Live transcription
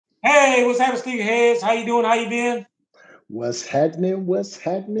Hey, what's happening, Sneakerheads? How you doing? How you been? What's happening? What's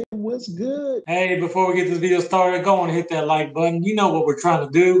happening? What's good? Hey, before we get this video started, go and hit that like button. You know what we're trying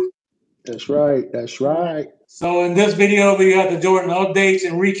to do. That's right. That's right. So in this video, we got the Jordan updates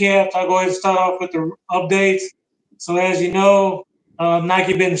and recaps. I'll go ahead and start off with the updates. So as you know,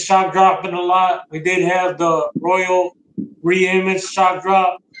 Nike been shock dropping a lot. We did have the Royal re-image shock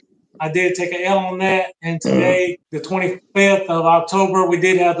drop. I did take an L on that. And today, the 25th of October, we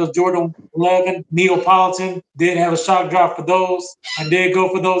did have the Jordan 11 Neapolitan. Did have a shock drop for those. I did go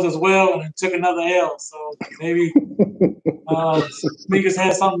for those as well, and took another L. So maybe sneakers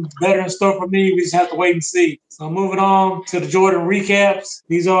has something better in store for me. We just have to wait and see. So moving on to the Jordan recaps.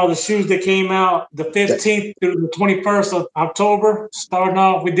 These are the shoes that came out the 15th through the 21st of October. Starting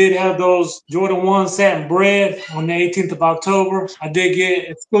off, we did have those Jordan 1 Satin Bread on the 18th of October. I did get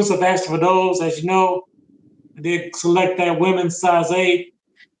exclusive access for those. As you know, I did select that women's size 8.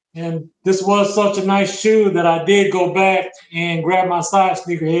 And this was such a nice shoe that I did go back and grab my size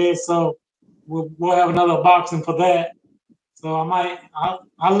sneakerhead. So we'll have another unboxing for that. So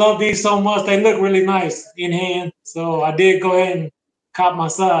I love these so much. They look really nice in hand. So I did go ahead and cop my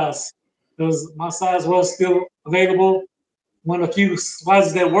size because my size was still available. One of the few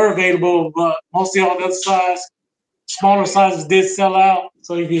sizes that were available, but mostly all the other size, smaller sizes did sell out.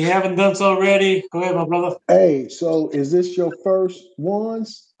 So if you haven't done so already, go ahead, my brother. Hey, so is this your first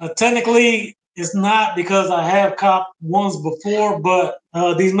ones? Technically, it's not because I have copped ones before, but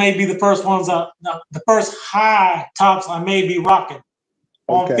these may be the first ones, the first high tops I may be rocking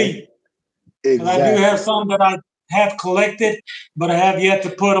on feet. Exactly. I do have some that I have collected, but I have yet to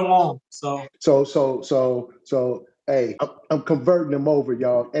put them on. So hey, I'm converting them over,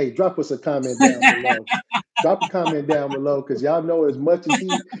 y'all. Hey, drop us a comment down below. Drop a comment down below because y'all know as much as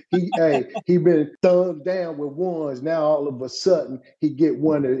he been thumbed down with ones. Now all of a sudden he get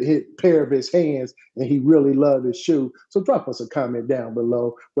one to hit pair of his hands and he really loved his shoe. So drop us a comment down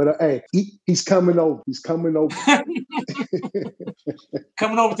below. But hey, he's coming over. He's coming over.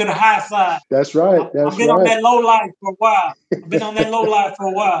 Coming over to the high side. That's right. That's I've been on that low life for a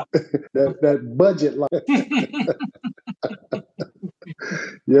while. that budget life.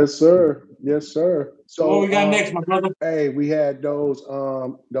 Yes, sir. Yes, sir. So what we got next, my brother? Hey, we had those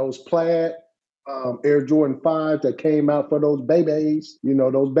plaid Air Jordan 5 that came out for those babies,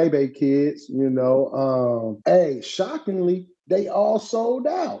 those baby kids, hey, shockingly, they all sold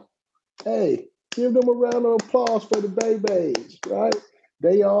out. Hey, give them a round of applause for the babies, right?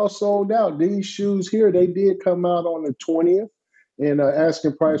 They all sold out. These shoes here, they did come out on the 20th, and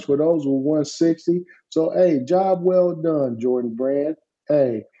asking price for those were $160. So, hey, job well done, Jordan Brand.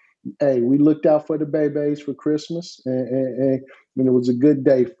 Hey, we looked out for the babies for Christmas, and it was a good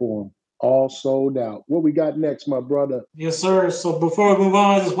day for them. All sold out. What we got next, my brother? Yes, sir. So before we move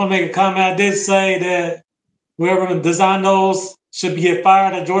on, I just want to make a comment. I did say that whoever designed those should get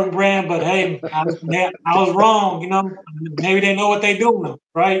fired at Jordan Brand, but hey, I was wrong. Maybe they know what they're doing,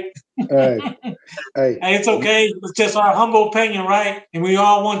 right? Hey, it's okay. It's just our humble opinion, right? And we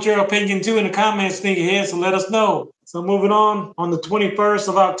all want your opinion too in the comments, sneakerhead. So let us know. So moving on the 21st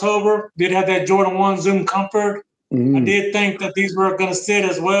of October, did have that Jordan 1 Zoom Comfort. I did think that these were going to sit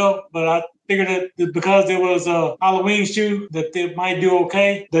as well, but I figured that because it was a Halloween shoe that they might do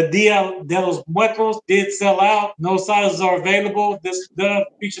okay. The Dia de los Muertos did sell out. No sizes are available. This does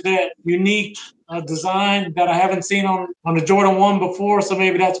feature that unique design that I haven't seen on the Jordan 1 before, so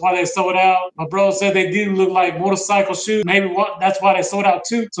maybe that's why they sold out. My bro said they do look like motorcycle shoes. Maybe that's why they sold out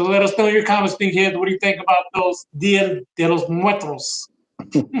too. So let us know in your comments, Pinkhead. What do you think about those Dia de los Muertos?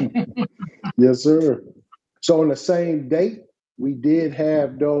 Yes, sir. So on the same date, we did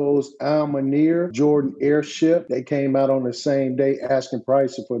have those Almaneer Jordan Airship. They came out on the same day. Asking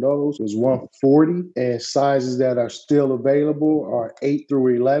price for those was $140, and sizes that are still available are 8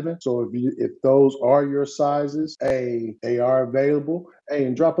 through 11. So if those are your sizes, hey, they are available. Hey,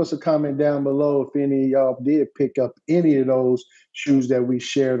 and drop us a comment down below if any of y'all did pick up any of those shoes that we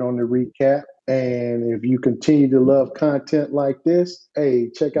shared on the recap. And if you continue to love content like this,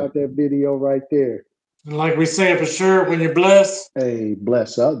 hey, check out that video right there. And like we say for sure, when you're blessed, hey,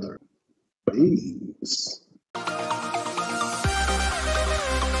 bless others. Peace.